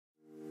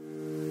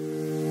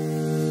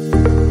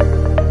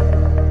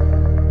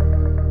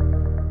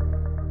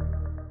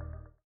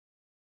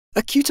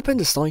Acute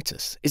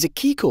appendicitis is a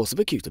key cause of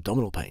acute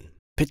abdominal pain,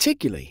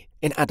 particularly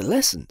in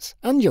adolescents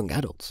and young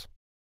adults.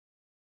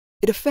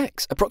 It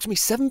affects approximately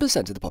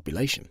 7% of the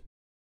population,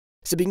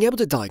 so being able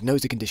to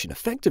diagnose the condition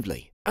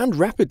effectively and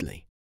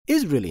rapidly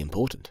is really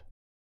important.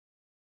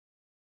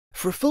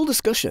 For a full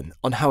discussion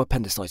on how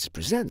appendicitis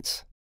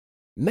presents,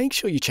 make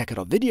sure you check out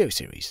our video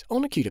series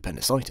on acute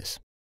appendicitis.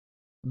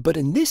 But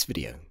in this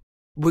video,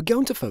 we're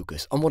going to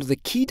focus on one of the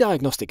key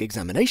diagnostic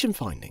examination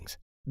findings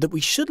that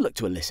we should look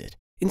to elicit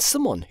in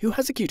someone who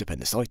has acute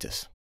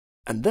appendicitis,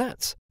 and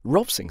that's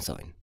Rovsing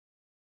sign.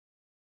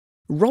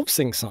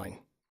 Rovsing sign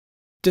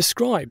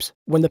describes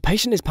when the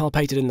patient is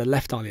palpated in the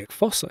left iliac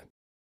fossa,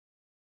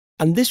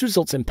 and this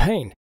results in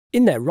pain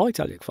in their right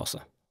iliac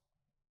fossa.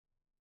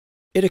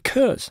 It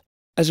occurs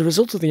as a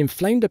result of the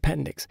inflamed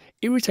appendix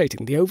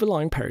irritating the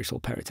overlying parietal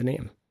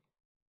peritoneum.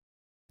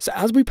 So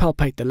as we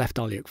palpate the left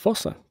iliac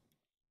fossa,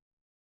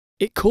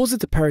 it causes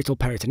the parietal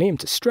peritoneum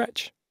to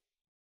stretch.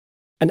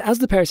 And as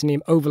the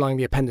peritoneum overlying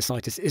the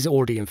appendicitis is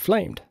already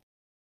inflamed,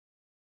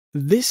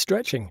 this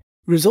stretching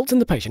results in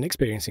the patient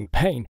experiencing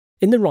pain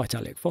in the right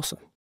iliac fossa.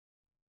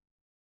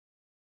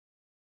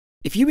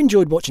 If you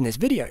enjoyed watching this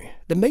video,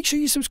 then make sure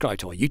you subscribe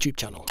to our YouTube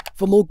channel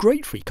for more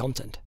great free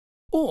content.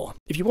 Or,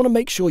 if you want to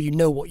make sure you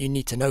know what you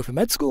need to know for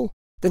med school,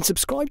 then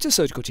subscribe to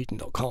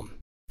surgicalteaching.com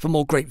for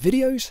more great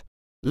videos,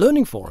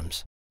 learning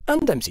forums,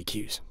 and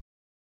MCQs.